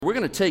We're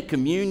going to take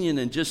communion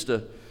in just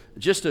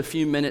a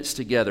few minutes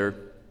together.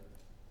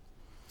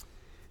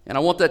 And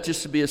I want that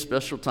just to be a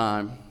special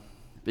time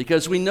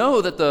because we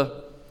know that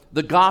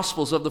the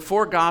Gospels, of the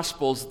four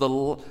Gospels,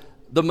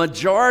 the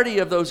majority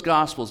of those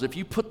Gospels, if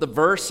you put the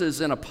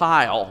verses in a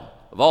pile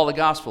of all the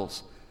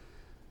Gospels,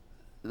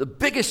 the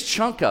biggest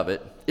chunk of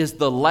it is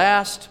the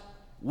last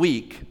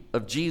week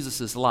of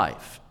Jesus'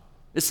 life.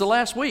 It's the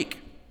last week.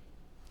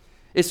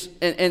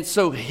 And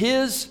so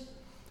his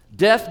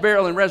death,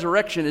 burial, and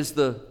resurrection is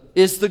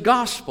the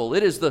gospel.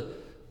 It is the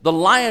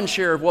lion's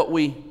share of what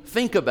we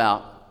think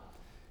about.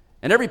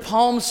 And every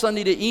Palm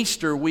Sunday to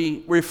Easter,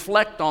 we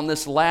reflect on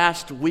this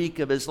last week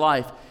of his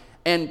life.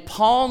 And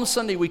Palm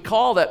Sunday, we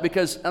call that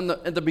because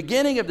at the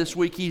beginning of this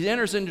week, he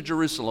enters into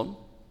Jerusalem.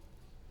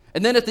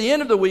 And then at the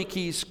end of the week,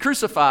 he's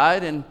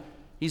crucified and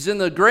he's in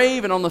the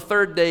grave. And on the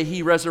third day,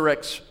 he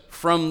resurrects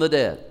from the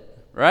dead,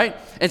 right?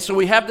 And so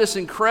we have this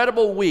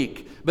incredible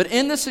week. But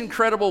in this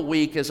incredible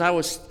week, as I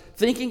was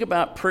thinking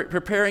about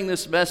preparing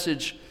this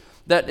message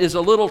that is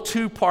a little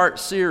two-part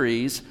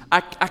series, I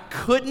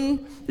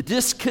couldn't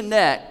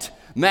disconnect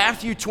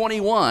Matthew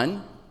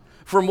 21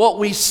 from what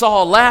we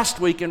saw last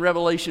week in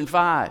Revelation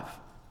 5.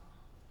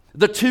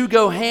 The two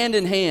go hand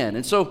in hand.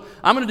 And so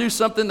I'm going to do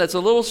something that's a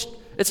little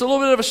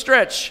bit of a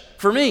stretch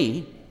for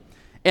me,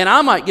 and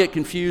I might get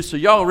confused, so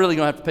y'all are really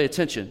going to have to pay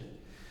attention.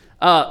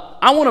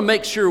 I want to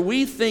make sure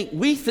we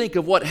think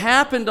of what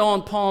happened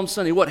on Palm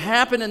Sunday, what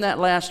happened in that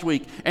last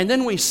week, and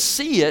then we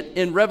see it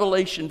in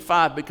Revelation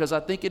 5 because I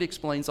think it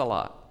explains a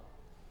lot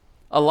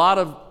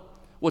of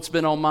what's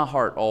been on my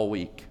heart all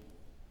week.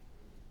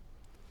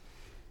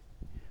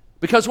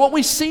 Because what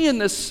we see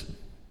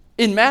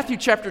in Matthew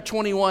chapter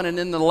 21 and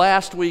in the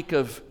last week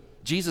of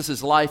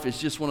Jesus' life is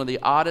just one of the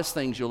oddest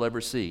things you'll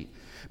ever see.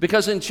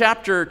 Because in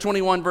chapter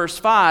 21 verse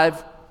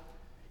 5,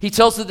 he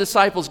tells the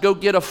disciples, go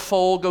get a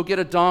foal, go get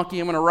a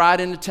donkey, I'm going to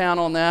ride into town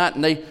on that.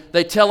 And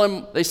they tell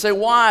him, they say,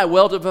 why?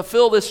 Well, to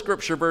fulfill this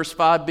scripture, verse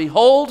 5,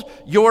 behold,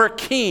 your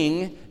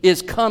king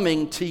is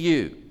coming to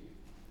you.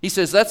 He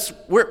says,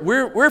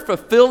 we're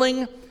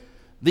fulfilling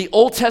the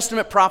Old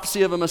Testament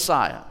prophecy of a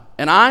Messiah.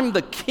 And I'm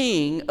the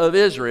king of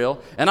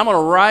Israel, and I'm going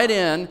to ride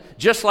in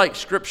just like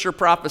Scripture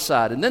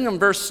prophesied. And then in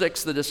verse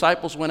 6, the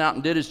disciples went out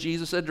and did as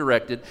Jesus had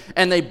directed,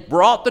 and they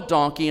brought the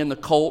donkey and the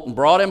colt and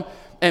brought him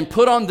and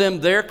put on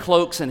them their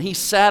cloaks, and he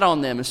sat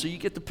on them. And so you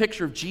get the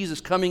picture of Jesus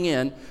coming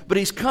in, but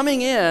he's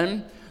coming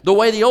in the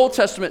way the Old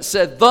Testament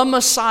said the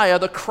Messiah,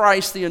 the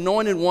Christ, the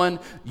anointed one,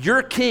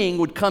 your king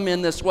would come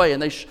in this way. And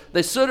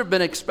they should have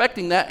been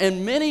expecting that,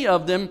 and many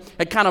of them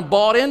had kind of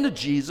bought into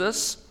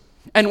Jesus,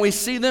 and we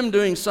see them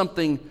doing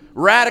something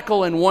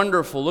radical and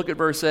wonderful. Look at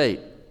verse 8.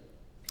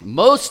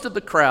 Most of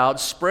the crowd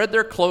spread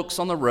their cloaks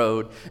on the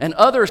road, and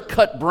others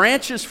cut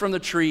branches from the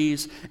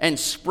trees and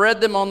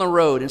spread them on the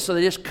road. And so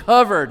they just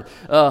covered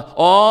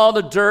all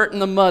the dirt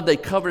and the mud. They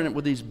covered it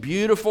with these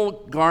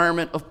beautiful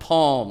garment of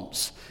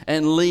palms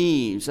and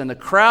leaves. And the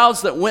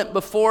crowds that went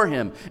before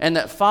him and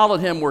that followed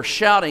him were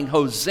shouting,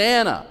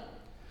 Hosanna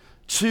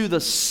to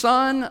the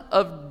Son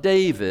of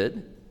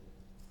David,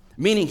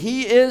 meaning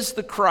he is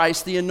the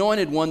Christ, the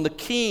anointed one, the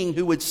king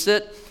who would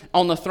sit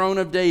on the throne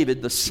of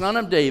David, the Son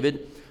of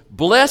David.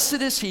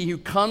 Blessed is he who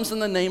comes in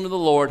the name of the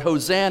Lord,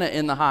 Hosanna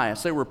in the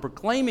highest. They were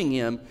proclaiming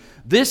him,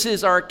 this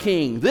is our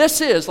king. This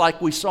is,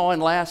 like we saw in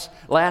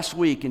last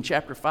week in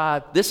chapter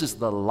 5, this is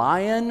the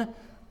Lion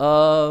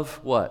of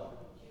what?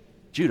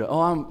 Judah.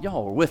 Oh,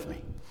 y'all are with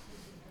me.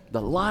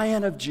 The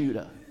Lion of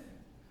Judah.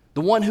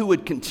 The one who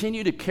would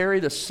continue to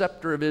carry the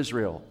scepter of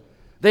Israel.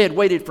 They had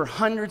waited for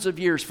hundreds of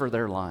years for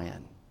their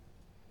lion.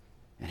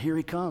 And here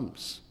he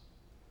comes.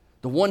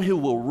 The one who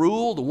will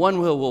rule, the one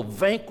who will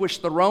vanquish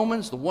the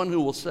Romans, the one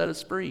who will set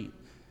us free.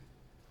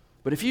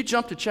 But if you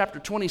jump to chapter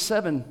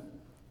 27,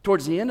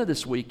 towards the end of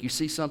this week, you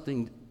see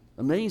something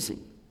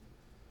amazing.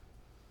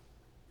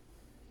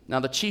 Now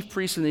the chief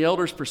priests and the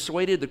elders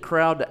persuaded the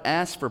crowd to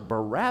ask for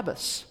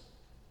Barabbas,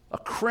 a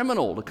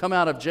criminal, to come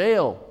out of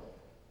jail.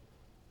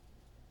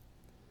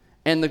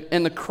 And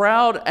the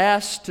crowd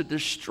asked to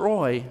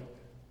destroy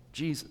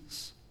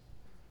Jesus.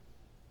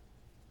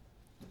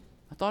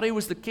 I thought he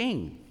was the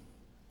king.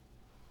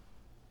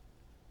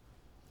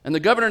 And the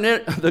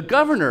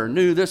governor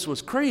knew this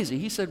was crazy.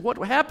 He said, what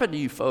happened to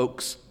you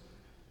folks?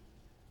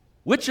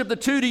 Which of the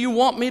two do you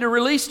want me to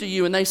release to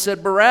you? And they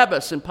said,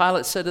 Barabbas. And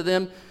Pilate said to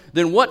them,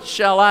 then what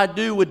shall I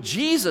do with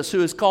Jesus,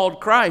 who is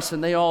called Christ?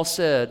 And they all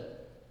said,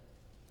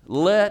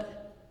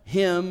 let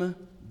him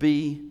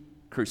be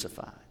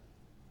crucified.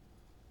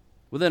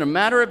 Within a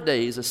matter of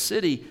days, a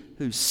city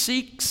who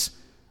seeks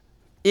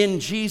in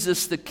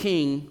Jesus the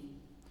King,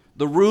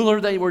 the ruler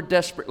they were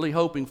desperately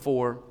hoping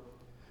for,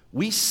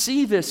 we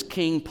see this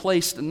king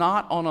placed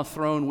not on a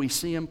throne, we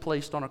see him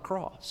placed on a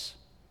cross.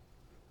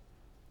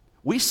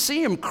 We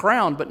see him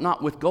crowned, but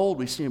not with gold,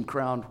 we see him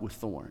crowned with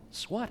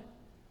thorns. What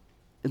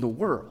in the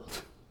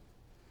world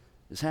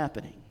is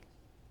happening?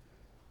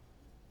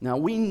 Now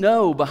we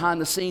know behind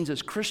the scenes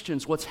as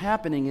Christians what's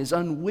happening is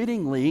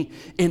unwittingly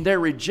in their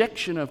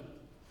rejection of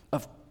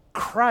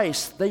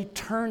Christ, they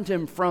turned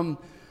him from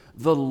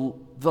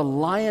the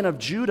Lion of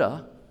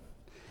Judah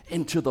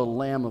into the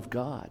Lamb of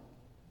God.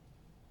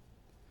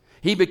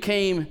 He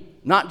became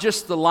not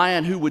just the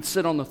lion who would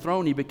sit on the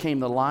throne, he became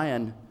the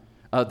Lamb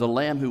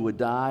who would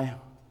die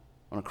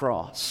on a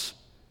cross.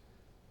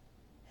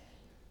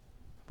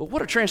 But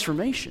what a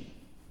transformation.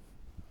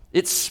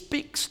 It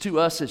speaks to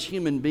us as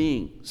human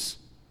beings.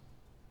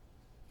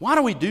 Why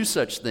do we do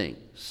such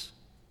things?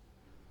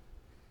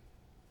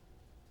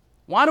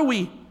 Why do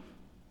we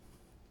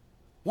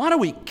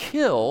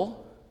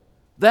kill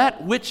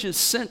that which is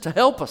sent to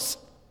help us?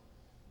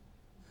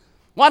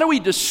 Why do we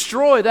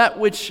destroy that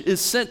which is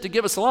sent to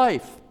give us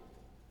life?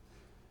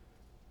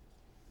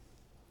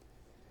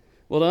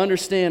 Well, to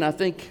understand, I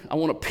think I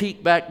want to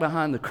peek back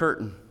behind the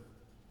curtain.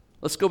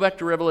 Let's go back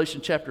to Revelation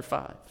chapter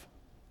 5.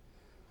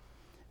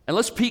 And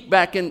let's peek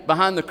back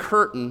behind the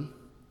curtain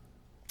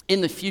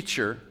in the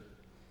future,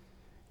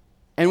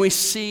 and we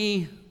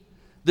see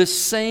this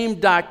same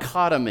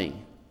dichotomy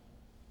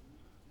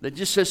that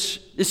just has,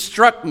 it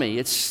struck me.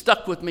 It's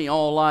stuck with me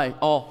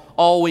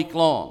all week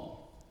long.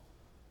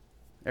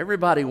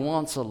 Everybody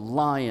wants a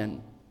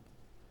lion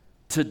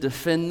to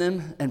defend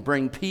them and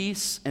bring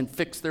peace and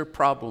fix their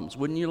problems.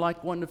 Wouldn't you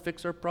like one to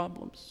fix our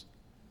problems?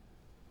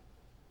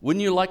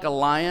 Wouldn't you like a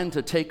lion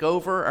to take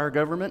over our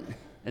government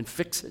and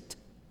fix it?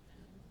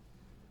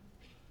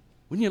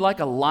 Wouldn't you like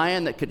a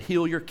lion that could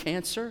heal your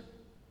cancer?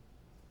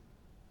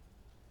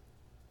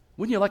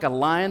 Wouldn't you like a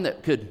lion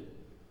that could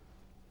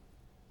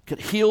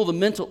heal the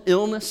mental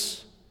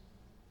illness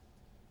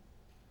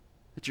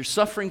that you're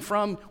suffering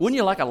from? Wouldn't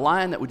you like a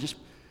lion that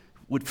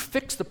would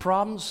fix the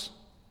problems?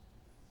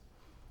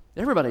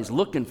 Everybody's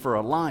looking for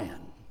a lion.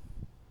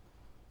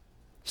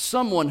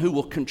 Someone who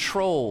will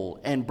control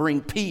and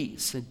bring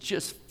peace and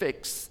just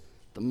fix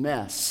the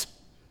mess.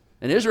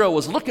 And Israel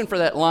was looking for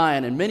that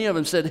lion, and many of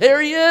them said,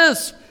 "Here he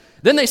is."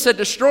 Then they said,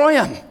 "Destroy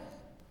him."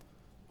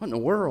 What in the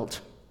world?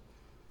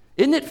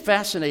 Isn't it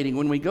fascinating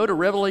when we go to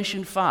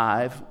Revelation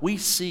 5, we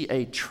see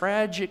a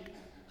tragic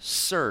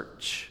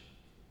search.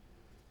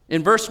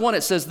 In verse 1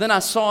 it says, "Then I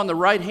saw in the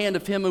right hand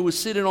of him who was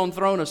sitting on the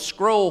throne a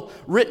scroll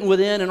written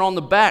within and on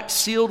the back,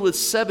 sealed with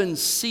 7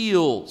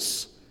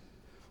 seals."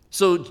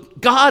 So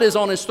God is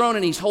on his throne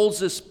and he holds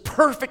this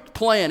perfect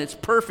plan. It's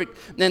perfect.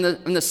 And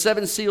the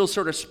 7 seals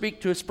sort of speak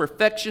to its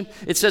perfection.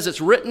 It says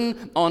it's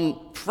written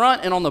on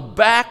front and on the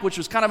back, which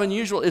was kind of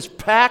unusual. It's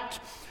packed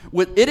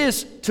with, it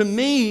is to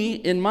me,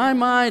 in my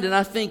mind, and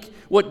I think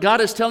what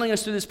God is telling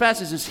us through this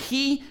passage is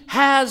he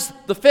has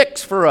the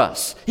fix for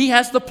us. He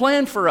has the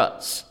plan for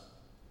us.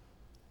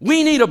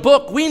 We need a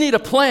book. We need a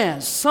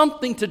plan.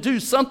 Something to do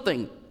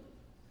something.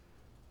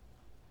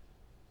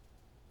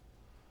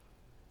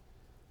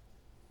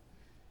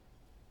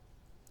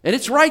 And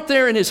it's right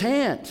there in his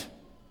hand.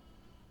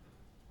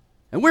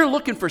 And we're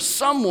looking for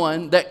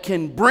someone that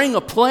can bring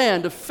a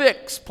plan to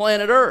fix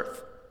planet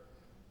Earth.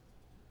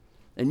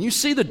 And you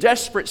see the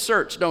desperate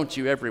search, don't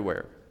you,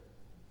 everywhere?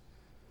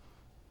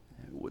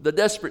 The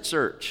desperate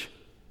search.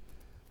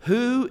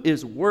 Who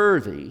is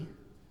worthy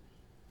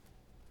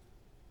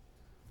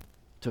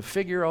to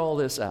figure all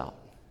this out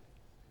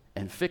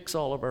and fix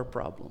all of our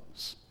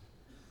problems?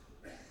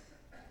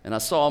 And I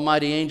saw a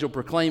mighty angel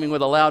proclaiming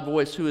with a loud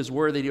voice, "Who is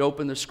worthy to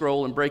open the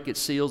scroll and break its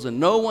seals?" And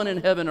no one in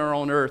heaven or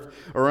on earth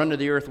or under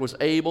the earth was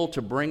able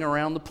to bring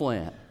around the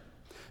plan,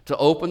 to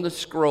open the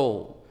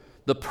scroll,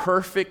 the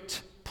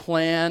perfect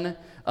plan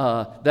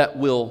that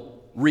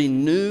will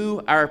renew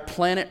our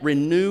planet,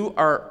 renew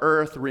our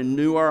earth,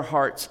 renew our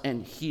hearts,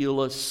 and heal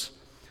us.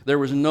 There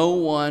was no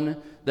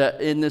one that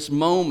in this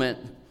moment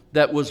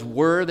that was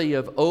worthy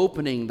of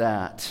opening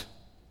that.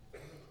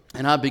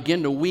 And I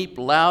began to weep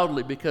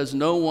loudly because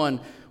no one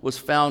was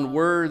found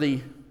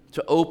worthy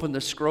to open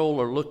the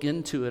scroll or look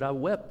into it. I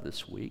wept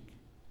this week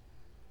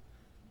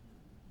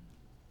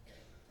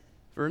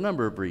for a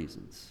number of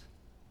reasons.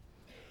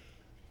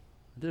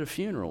 I did a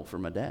funeral for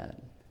my dad.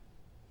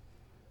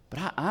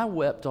 But I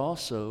wept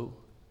also.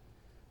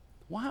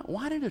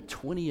 Why did a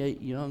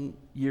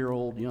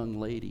 28-year-old young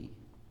lady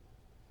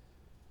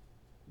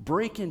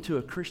break into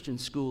a Christian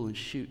school and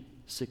shoot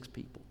 6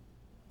 people?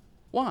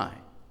 Why?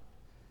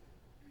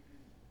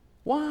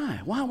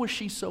 Why? Why was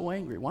she so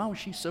angry? Why was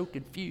she so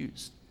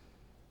confused?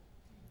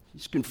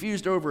 She's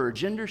confused over her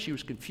gender. She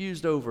was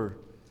confused over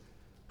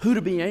who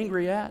to be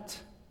angry at.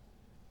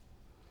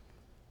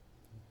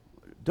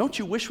 Don't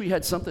you wish we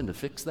had something to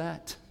fix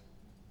that?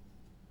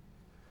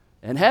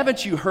 And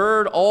haven't you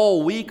heard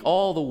all week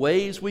all the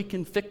ways we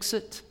can fix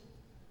it?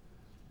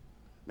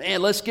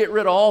 Man, let's get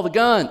rid of all the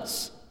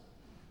guns.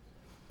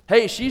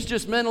 Hey, she's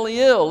just mentally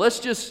ill. Let's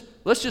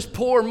just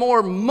pour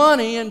more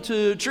money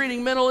into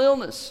treating mental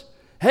illness.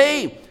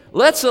 Hey,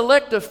 let's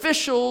elect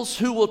officials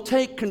who will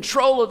take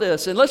control of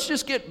this, and let's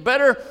just get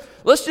better.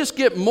 Let's just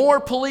get more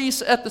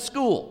police at the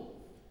school.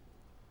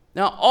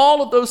 Now,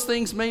 all of those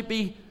things may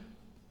be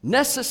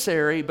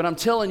necessary, but I'm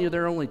telling you,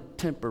 they're only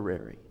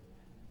temporary.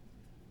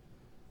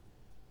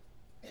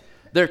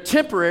 They're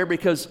temporary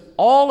because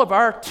all of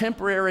our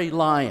temporary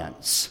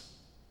lions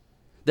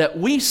that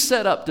we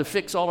set up to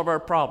fix all of our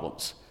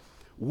problems,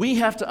 we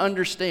have to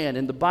understand,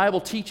 and the Bible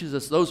teaches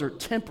us those are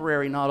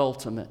temporary, not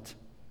ultimate.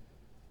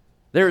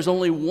 There is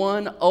only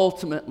one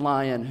ultimate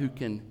lion who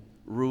can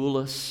rule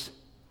us,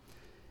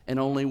 and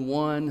only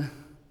one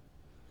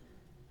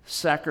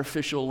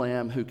sacrificial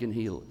lamb who can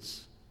heal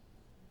us,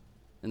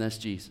 and that's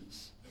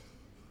Jesus.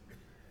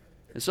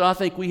 And so I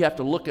think we have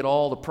to look at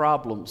all the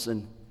problems,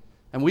 and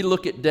we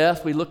look at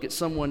death, we look at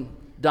someone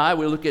die,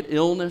 we look at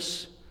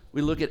illness,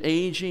 we look at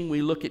aging,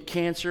 we look at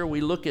cancer, we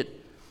look at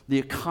the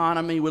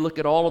economy, we look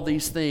at all of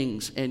these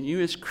things. And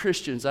you as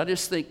Christians, I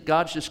just think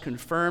God's just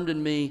confirmed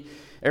in me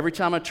every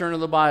time I turn to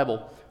the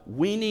Bible,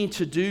 we need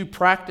to do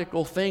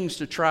practical things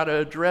to try to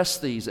address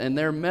these, and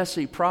they're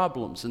messy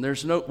problems. And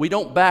we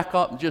don't back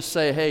up and just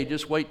say, hey,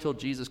 just wait till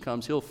Jesus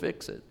comes, he'll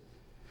fix it.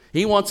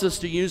 He wants us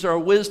to use our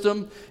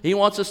wisdom. He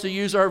wants us to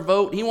use our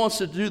vote. He wants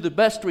to do the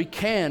best we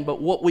can,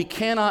 but what we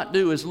cannot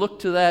do is look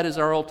to that as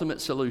our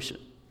ultimate solution.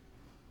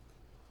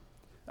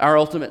 Our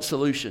ultimate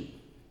solution.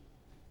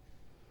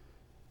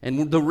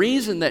 And the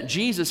reason that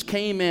Jesus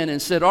came in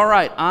and said, all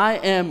right, I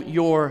am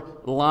your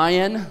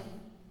lion.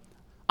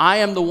 I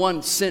am the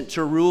one sent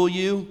to rule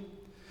you.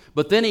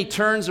 But then he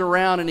turns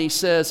around and he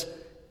says,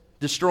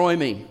 destroy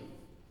me.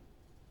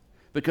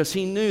 Because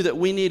he knew that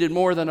we needed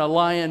more than a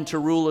lion to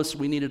rule us,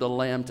 we needed a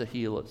lamb to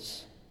heal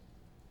us.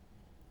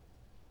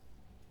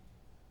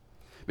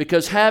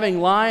 Because having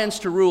lions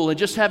to rule and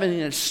just having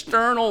an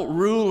external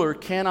ruler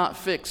cannot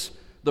fix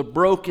the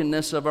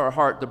brokenness of our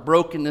heart, the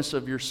brokenness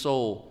of your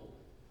soul.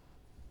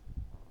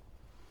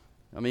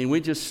 I mean,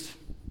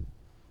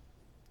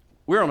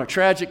 we're on a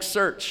tragic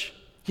search.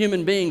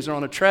 Human beings are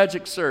on a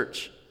tragic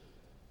search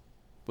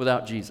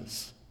without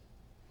Jesus.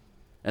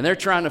 And they're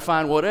trying to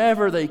find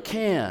whatever they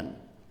can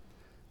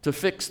to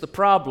fix the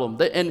problem.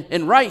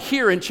 And right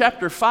here in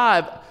chapter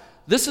 5,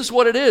 this is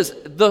what it is.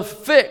 The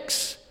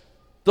fix,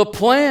 the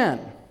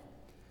plan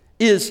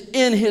is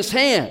in his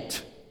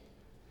hand.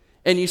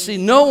 And you see,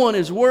 no one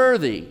is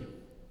worthy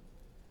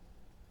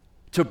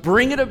to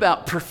bring it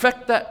about,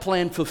 perfect that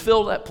plan,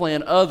 fulfill that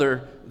plan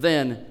other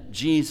than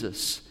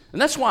Jesus. And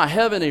that's why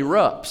heaven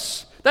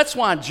erupts. That's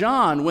why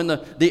John, when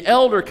the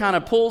elder kind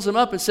of pulls him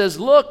up and says,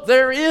 look,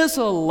 there is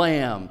a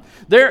lamb.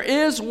 There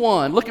is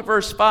one. Look at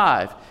verse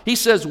 5. He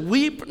says,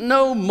 weep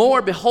no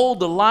more. Behold,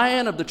 the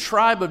lion of the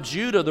tribe of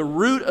Judah, the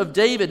root of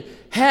David,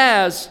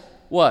 has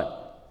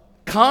what?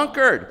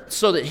 Conquered,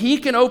 so that he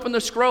can open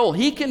the scroll.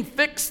 He can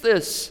fix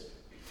this.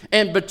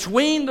 And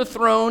between the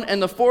throne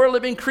and the four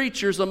living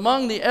creatures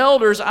among the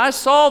elders, I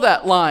saw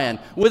that lion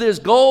with his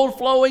gold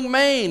flowing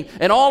mane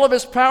and all of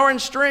his power and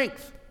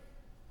strength.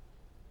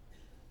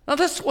 Now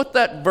that's what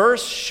that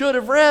verse should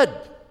have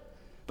read.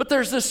 But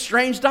there's this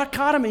strange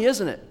dichotomy,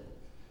 isn't it?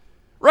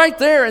 Right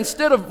there,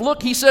 instead of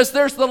look, he says,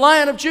 there's the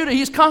Lion of Judah,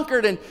 he's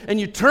conquered. And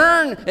you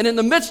turn, and in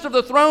the midst of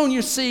the throne,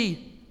 you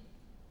see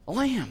a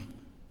lamb.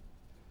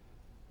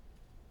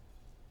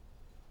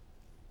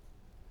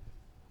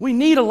 We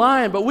need a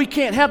lion, but we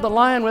can't have the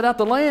lion without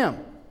the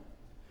lamb.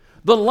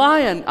 The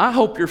lion, I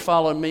hope you're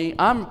following me.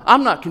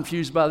 I'm not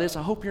confused by this.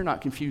 I hope you're not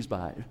confused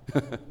by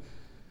it.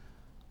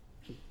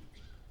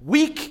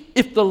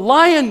 If the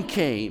lion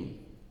came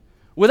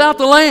without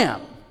the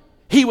lamb,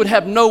 he would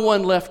have no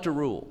one left to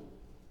rule.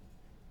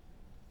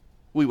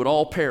 We would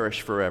all perish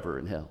forever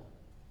in hell.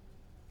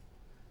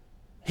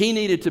 He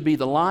needed to be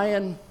the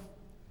lion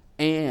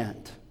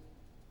and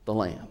the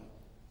lamb.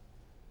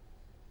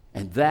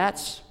 And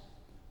that's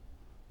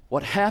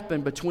what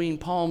happened between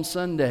Palm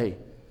Sunday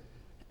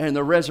and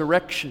the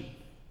resurrection.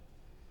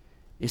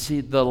 You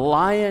see, the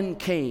lion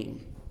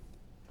came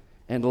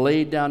and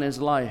laid down his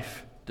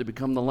life to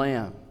become the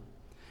lamb.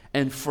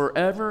 And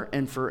forever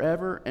and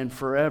forever and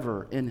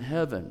forever in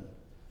heaven,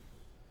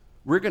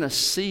 we're going to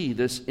see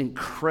this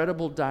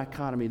incredible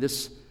dichotomy,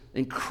 this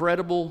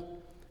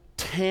incredible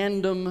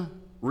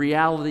tandem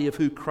reality of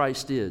who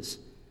Christ is.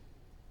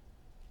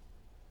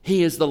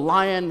 He is the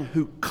lion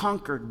who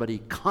conquered, but he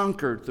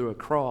conquered through a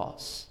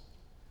cross.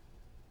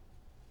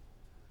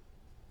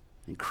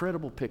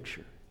 Incredible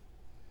picture.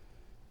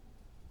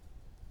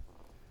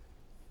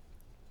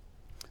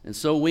 And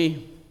so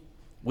we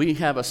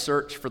have a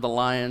search for the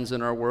lions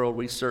in our world.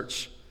 We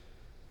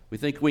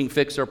think we can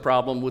fix our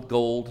problem with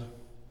gold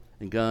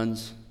and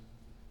guns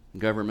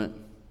and government.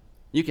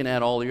 You can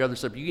add all the other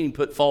stuff. You can even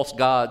put false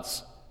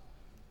gods.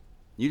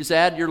 You just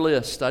add your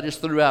list. I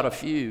just threw out a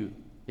few.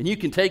 And you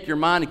can take your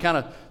mind and kind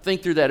of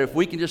think through that. If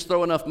we can just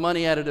throw enough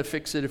money at it to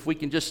fix it, if we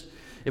can just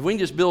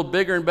build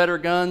bigger and better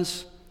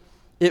guns,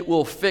 it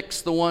will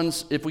fix the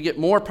ones. If we get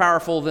more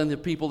powerful than the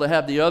people that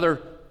have the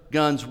other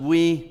guns,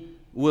 we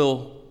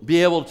will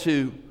be able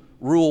to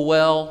rule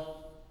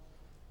well.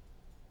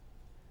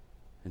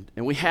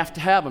 And we have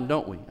to have them,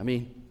 don't we? I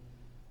mean,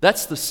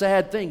 that's the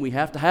sad thing. We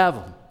have to have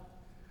them.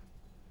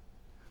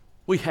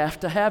 We have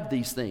to have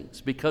these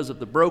things because of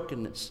the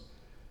brokenness.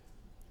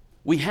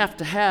 We have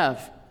to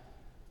have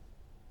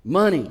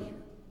money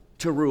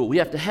to rule. We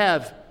have to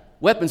have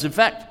weapons. In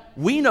fact,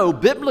 we know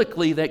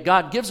biblically that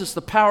God gives us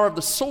the power of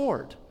the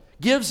sword,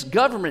 gives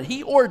government.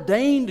 He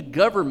ordained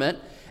government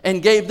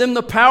and gave them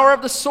the power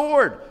of the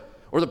sword.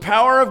 or the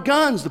power of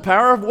guns, the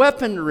power of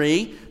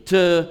weaponry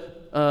to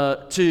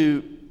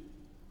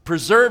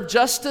preserve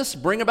justice,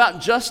 bring about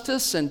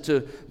justice, and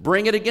to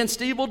bring it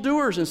against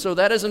evildoers. And so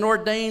that is an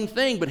ordained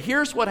thing. But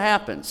here's what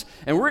happens,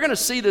 and we're going to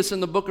see this in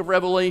the book of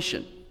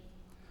Revelation.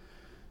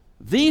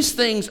 These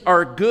things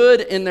are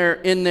good in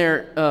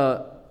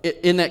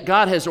that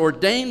God has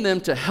ordained them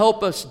to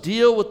help us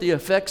deal with the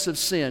effects of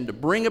sin, to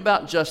bring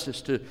about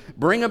justice, to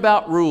bring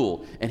about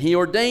rule. And He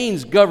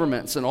ordains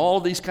governments and all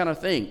of these kind of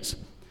things.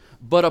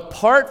 But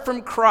apart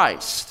from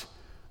Christ,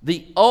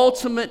 the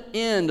ultimate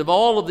end of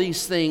all of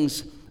these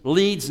things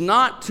leads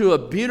not to a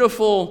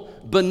beautiful,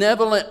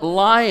 benevolent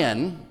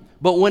lion,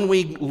 but when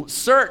we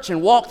search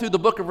and walk through the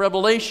book of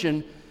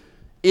Revelation,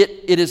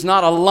 it is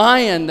not a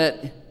lion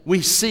that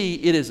we see,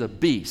 it is a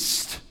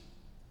beast.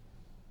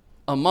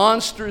 A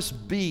monstrous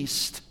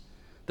beast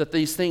that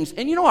these things...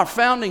 And you know, our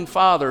founding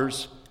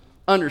fathers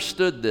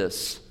understood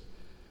this.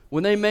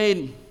 When they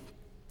made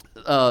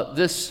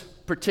this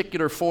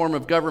particular form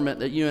of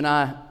government that you and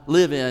I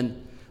live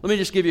in, let me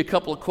just give you a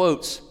couple of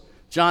quotes.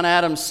 John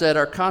Adams said,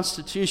 "Our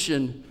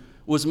Constitution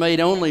was made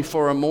only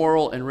for a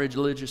moral and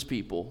religious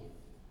people.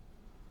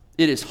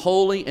 It is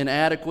wholly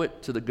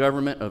inadequate to the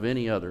government of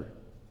any other."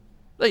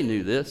 They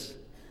knew this.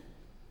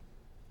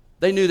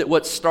 They knew that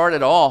what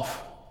started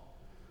off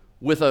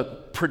with a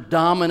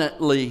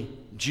predominantly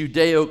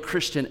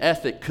Judeo-Christian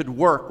ethic could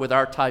work with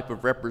our type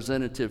of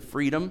representative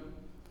freedom.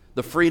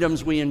 The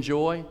freedoms we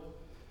enjoy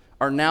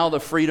are now the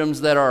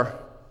freedoms that are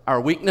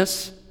our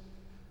weakness.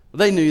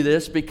 They knew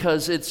this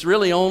because it's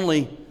really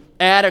only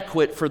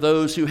adequate for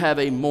those who have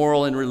a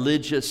moral and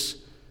religious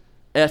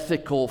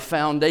ethical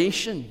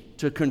foundation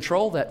to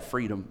control that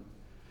freedom.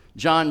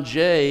 John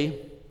Jay,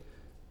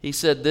 he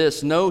said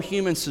this: "No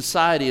human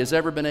society has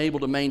ever been able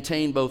to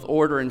maintain both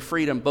order and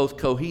freedom, both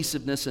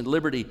cohesiveness and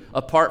liberty,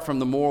 apart from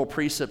the moral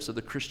precepts of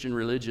the Christian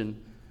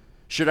religion.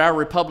 Should our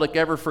republic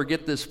ever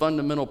forget this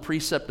fundamental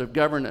precept of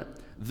government,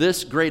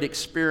 this great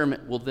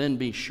experiment will then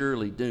be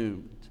surely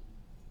doomed."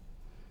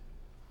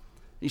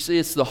 You see,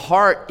 it's the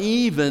heart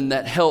even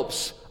that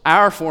helps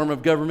our form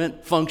of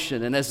government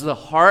function. And as the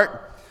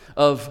heart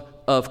of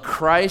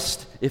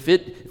Christ, if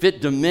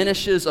it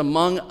diminishes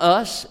among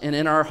us and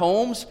in our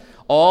homes,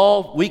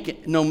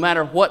 no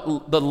matter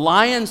what, the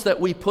lions that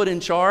we put in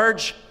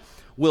charge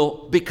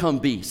will become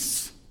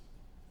beasts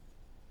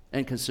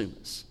and consume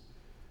us.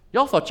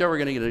 Y'all thought y'all were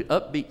going to get an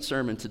upbeat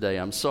sermon today.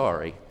 I'm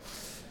sorry.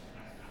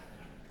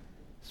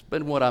 It's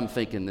been what I'm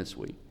thinking this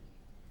week.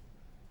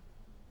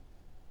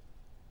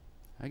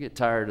 I get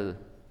tired of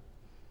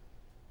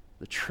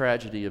the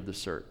tragedy of the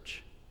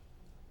search.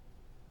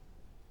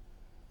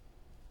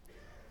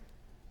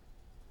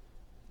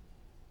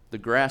 The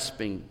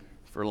grasping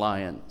for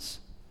lions.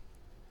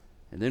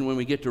 And then when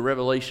we get to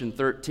Revelation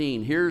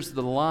 13, here's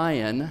the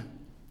lion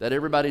that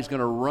everybody's going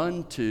to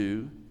run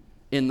to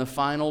in the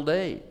final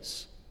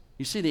days.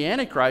 You see, the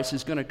Antichrist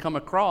is going to come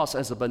across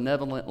as a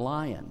benevolent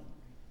lion,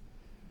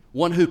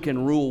 one who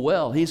can rule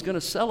well. He's going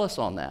to sell us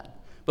on that.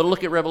 But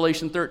look at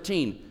Revelation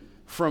 13.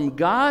 From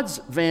God's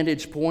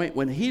vantage point,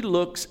 when He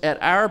looks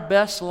at our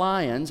best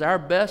lions, our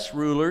best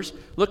rulers,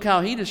 look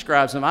how He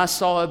describes them. "I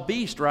saw a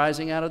beast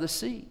rising out of the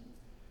sea,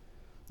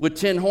 with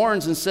 10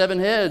 horns and 7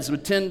 heads,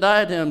 with 10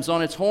 diadems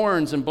on its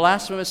horns and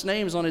blasphemous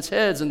names on its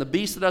heads. And the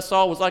beast that I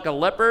saw was like a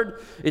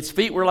leopard. Its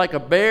feet were like a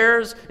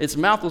bear's. Its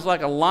mouth was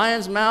like a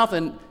lion's mouth.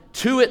 And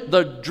to it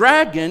the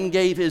dragon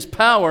gave his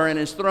power and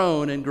his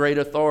throne and great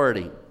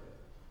authority.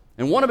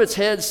 And one of its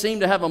heads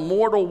seemed to have a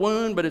mortal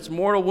wound, but its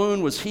mortal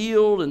wound was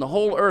healed. And the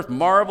whole earth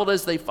marveled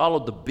as they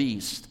followed the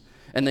beast.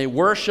 And they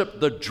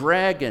worshiped the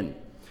dragon,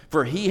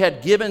 for he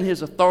had given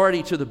his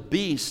authority to the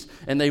beast.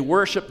 And they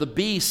worshiped the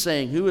beast,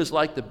 saying, 'Who is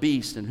like the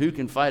beast, and who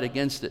can fight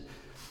against it?'"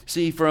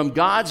 See, from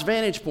God's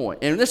vantage point,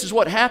 and this is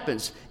what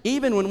happens,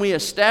 even when we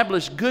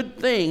establish good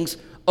things,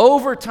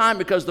 over time,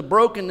 because the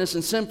brokenness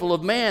and sinful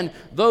of man,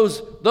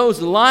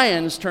 those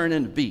lions turn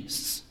into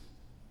beasts.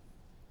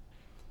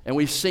 And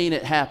we've seen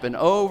it happen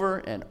over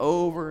and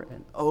over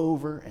and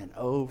over and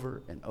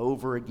over and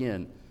over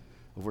again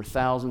over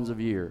thousands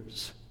of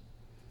years.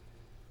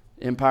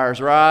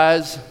 Empires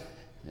rise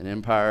and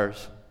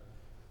empires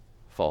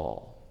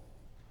fall.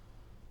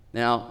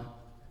 Now,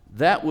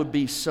 that would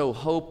be so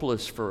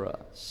hopeless for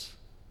us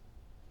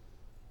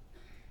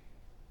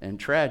and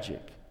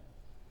tragic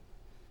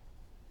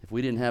if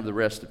we didn't have the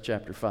rest of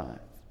chapter 5.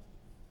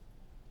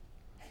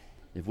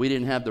 If we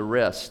didn't have the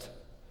rest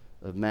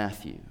of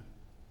Matthew.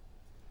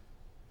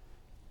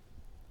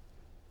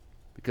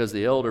 Because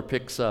the elder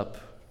picks up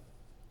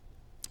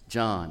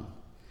John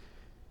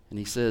and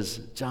he says,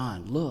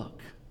 "John, look,"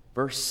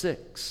 verse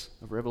 6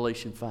 of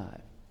Revelation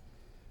 5.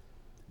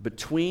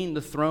 "Between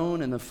the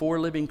throne and the 4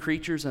 living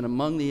creatures and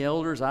among the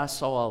elders, I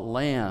saw a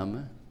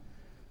lamb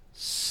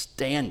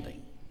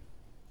standing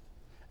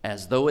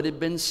as though it had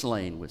been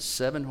slain, with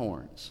 7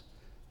 horns,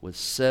 with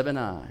 7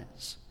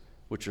 eyes,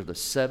 which are the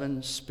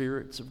 7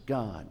 spirits of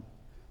God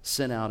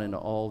sent out into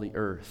all the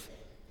earth."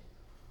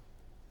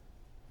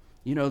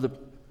 You know,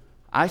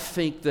 I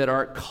think that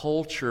our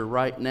culture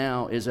right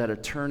now is at a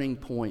turning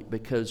point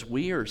because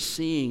we are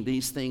seeing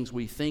these things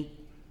we think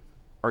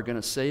are going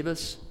to save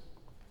us.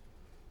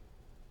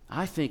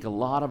 I think a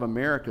lot of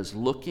America's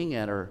looking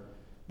at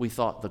we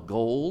thought the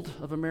gold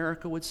of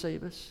America would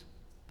save us.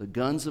 The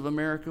guns of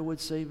America would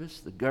save us.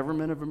 The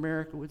government of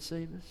America would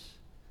save us.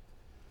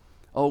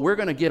 Oh, we're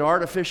going to get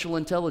artificial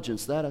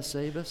intelligence. That'll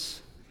save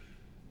us.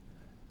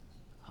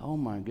 Oh,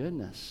 my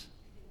goodness.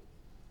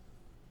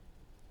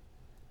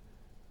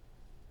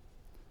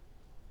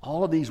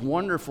 All of these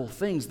wonderful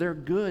things, they're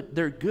good.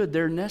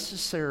 They're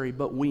necessary.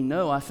 But we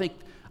know, I think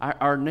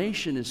our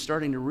nation is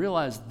starting to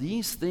realize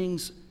these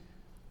things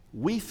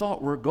we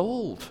thought were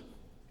gold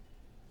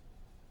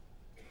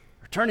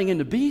are turning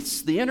into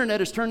beasts. The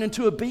internet has turned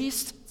into a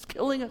beast. It's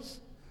killing us.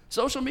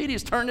 Social media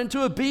has turned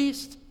into a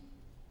beast.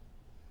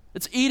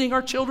 It's eating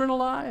our children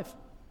alive.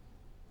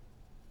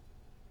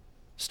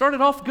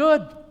 Started off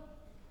good.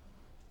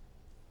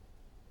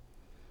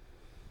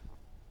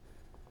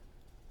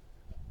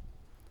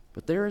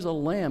 But there is a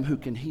lamb who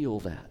can heal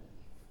that.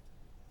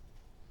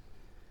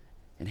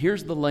 And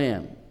here's the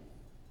lamb.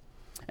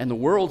 And the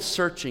world's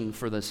searching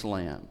for this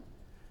lamb.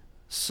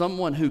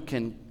 Someone who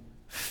can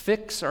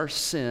fix our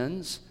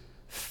sins,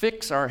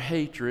 fix our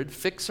hatred,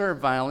 fix our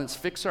violence,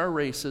 fix our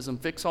racism,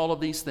 fix all of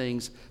these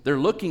things. They're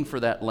looking for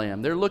that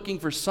lamb. They're looking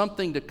for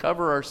something to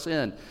cover our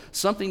sin,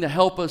 something to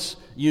help us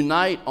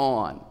unite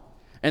on.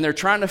 And they're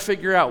trying to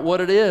figure out what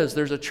it is.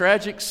 There's a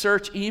tragic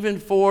search even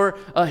for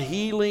a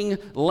healing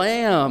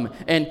lamb.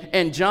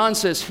 And John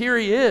says, here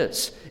he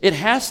is. It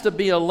has to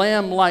be a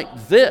lamb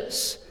like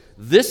this.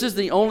 This is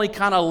the only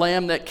kind of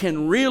lamb that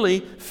can really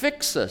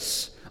fix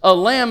us. A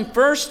lamb,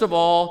 first of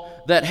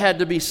all, that had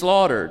to be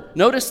slaughtered.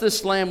 Notice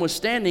this lamb was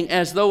standing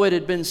as though it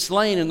had been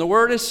slain. And the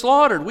word is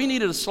slaughtered. We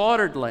needed a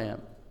slaughtered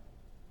lamb.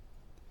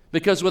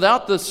 Because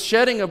without the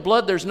shedding of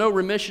blood, there's no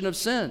remission of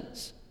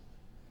sins.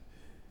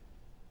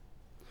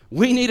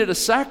 We needed a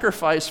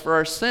sacrifice for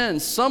our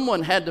sins.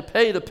 Someone had to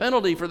pay the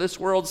penalty for this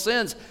world's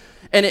sins.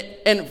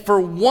 And for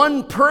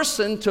one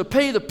person to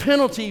pay the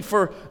penalty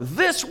for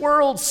this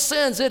world's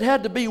sins, it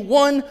had to be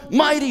one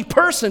mighty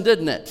person,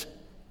 didn't it?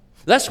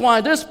 That's why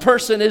this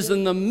person is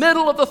in the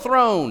middle of the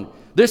throne.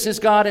 This is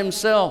God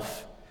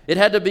himself. It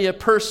had to be a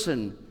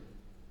person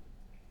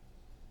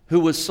who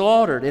was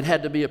slaughtered. It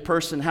had to be a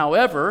person,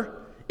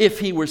 however,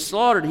 if he was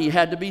slaughtered, he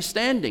had to be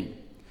standing.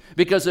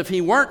 Because if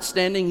he weren't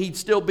standing, he'd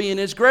still be in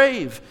his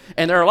grave.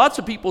 And there are lots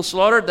of people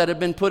slaughtered that have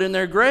been put in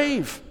their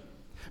grave.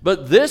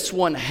 But this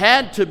one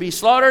had to be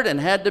slaughtered and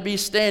had to be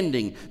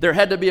standing. There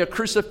had to be a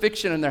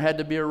crucifixion and there had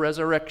to be a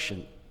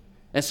resurrection.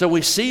 And so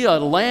we see a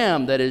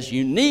lamb that is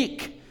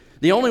unique.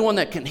 The only one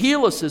that can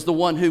heal us is the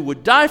one who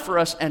would die for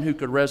us and who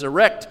could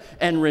resurrect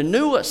and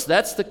renew us.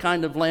 That's the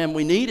kind of lamb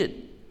we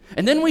needed.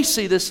 And then we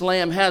see this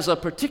lamb has a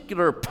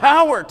particular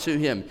power to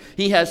him.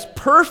 He has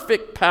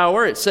perfect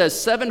power. It says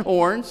 7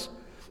 horns.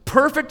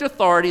 Perfect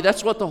authority,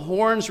 that's what the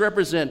horns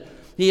represent.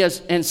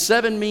 And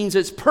 7 means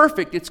it's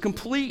perfect, it's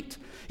complete.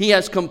 He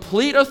has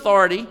complete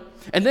authority,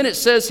 and then it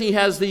says he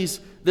has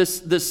these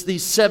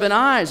 7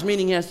 eyes,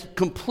 meaning he has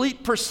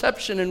complete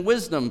perception and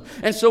wisdom.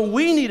 And so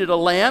we needed a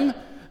lamb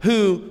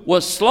who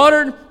was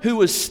slaughtered, who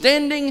was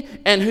standing,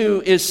 and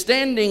who is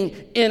standing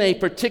in a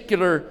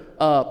particular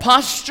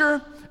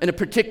posture, in a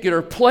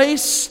particular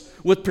place,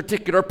 with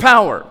particular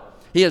power.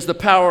 He has the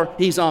power,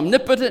 he's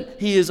omnipotent,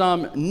 he is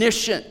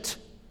omniscient.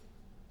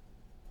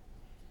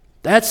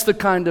 That's the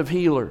kind of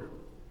healer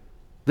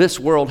this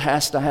world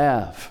has to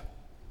have.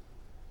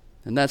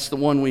 And that's the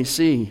one we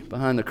see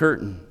behind the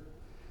curtain.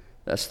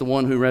 That's the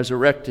one who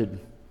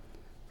resurrected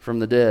from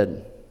the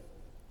dead.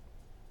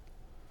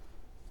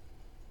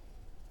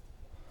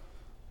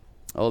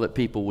 Oh, that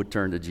people would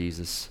turn to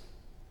Jesus.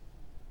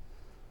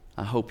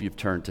 I hope you've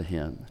turned to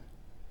him.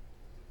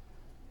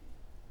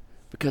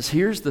 Because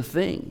here's the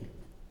thing.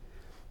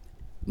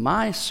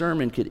 My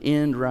sermon could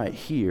end right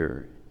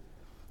here,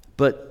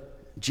 but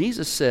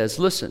Jesus says,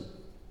 listen,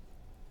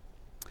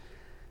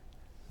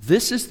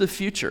 this is the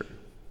future.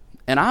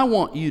 And I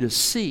want you to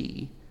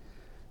see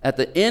at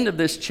the end of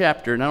this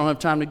chapter, and I don't have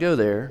time to go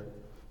there,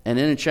 and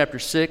then in chapter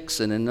 6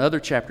 and in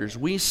other chapters,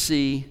 we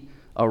see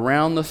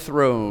around the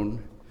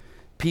throne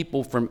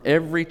people from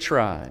every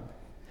tribe,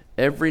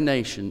 every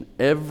nation,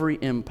 every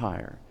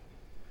empire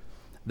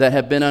that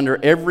have been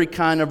under every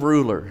kind of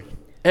ruler,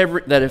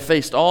 that have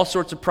faced all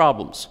sorts of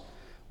problems.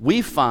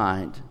 We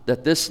find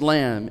that this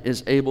lamb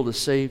is able to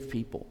save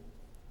people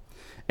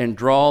and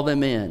draw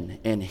them in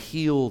and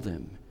heal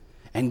them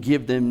and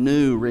give them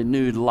new,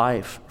 renewed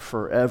life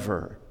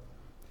forever.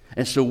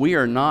 And so we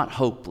are not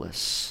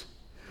hopeless.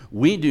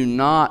 We do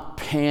not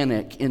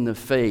panic in the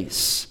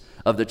face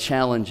of the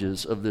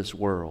challenges of this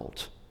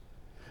world,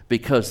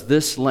 because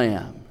this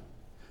lamb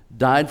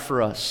died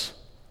for us.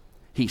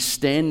 He's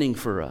standing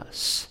for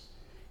us.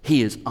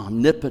 He is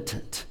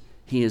omnipotent.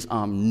 He is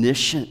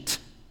omniscient.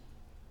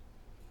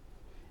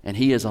 And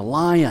he is a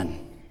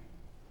lion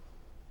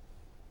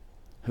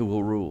who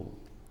will rule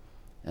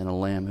and a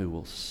lamb who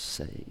will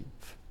save.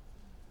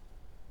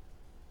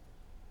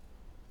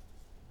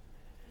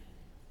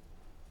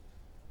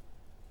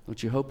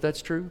 Don't you hope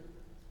that's true?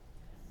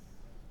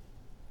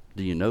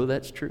 Do you know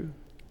that's true?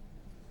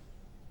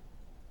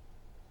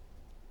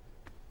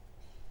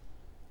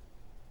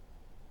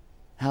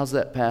 How's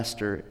that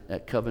pastor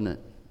at Covenant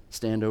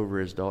stand over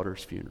his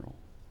daughter's funeral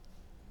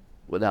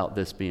without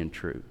this being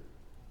true?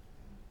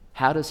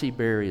 How does he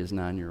bury his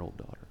 9-year-old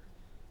daughter?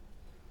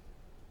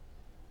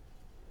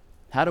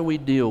 How do we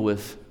deal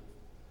with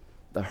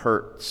the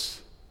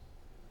hurts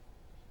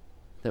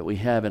that we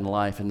have in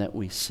life and that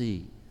we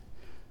see?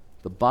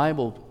 The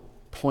Bible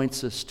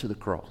points us to the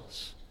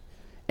cross.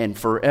 And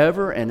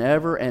forever and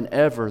ever and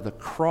ever, the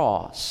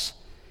cross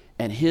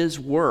and His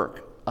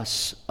work,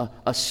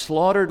 a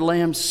slaughtered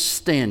lamb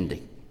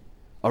standing,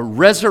 a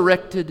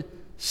resurrected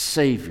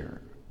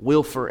Savior,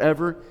 will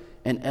forever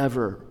and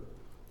ever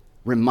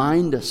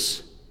remind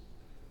us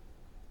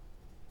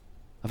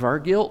of our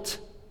guilt.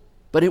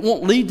 But it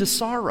won't lead to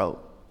sorrow.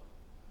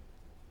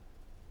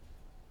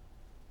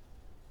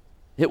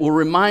 It will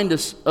remind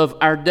us of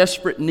our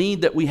desperate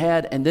need that we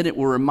had, and then it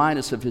will remind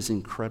us of His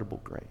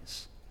incredible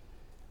grace.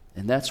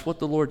 And that's what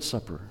the Lord's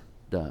Supper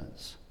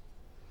does.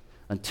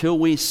 Until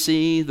we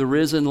see the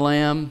risen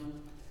Lamb,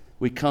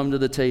 we come to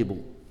the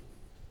table.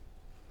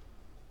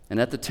 And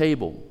at the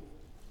table,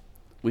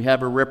 we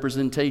have a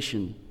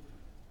representation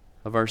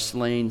of our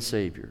slain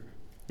Savior,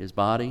 His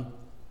body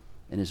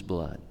and His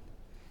blood.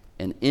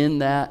 And in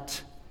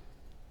that,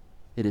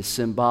 it is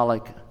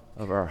symbolic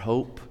of our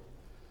hope,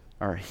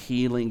 our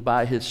healing.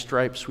 By His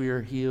stripes we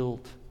are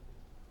healed.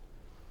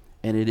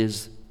 And it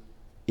is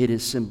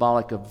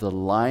symbolic of the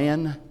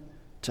Lion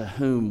to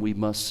whom we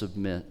must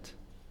submit,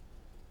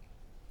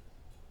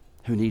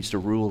 who needs to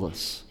rule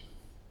us.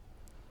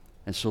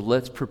 And so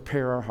let's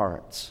prepare our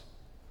hearts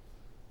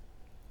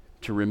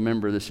to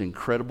remember this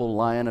incredible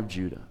Lion of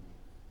Judah,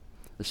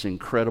 this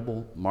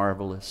incredible,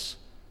 marvelous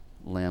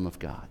Lamb of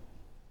God.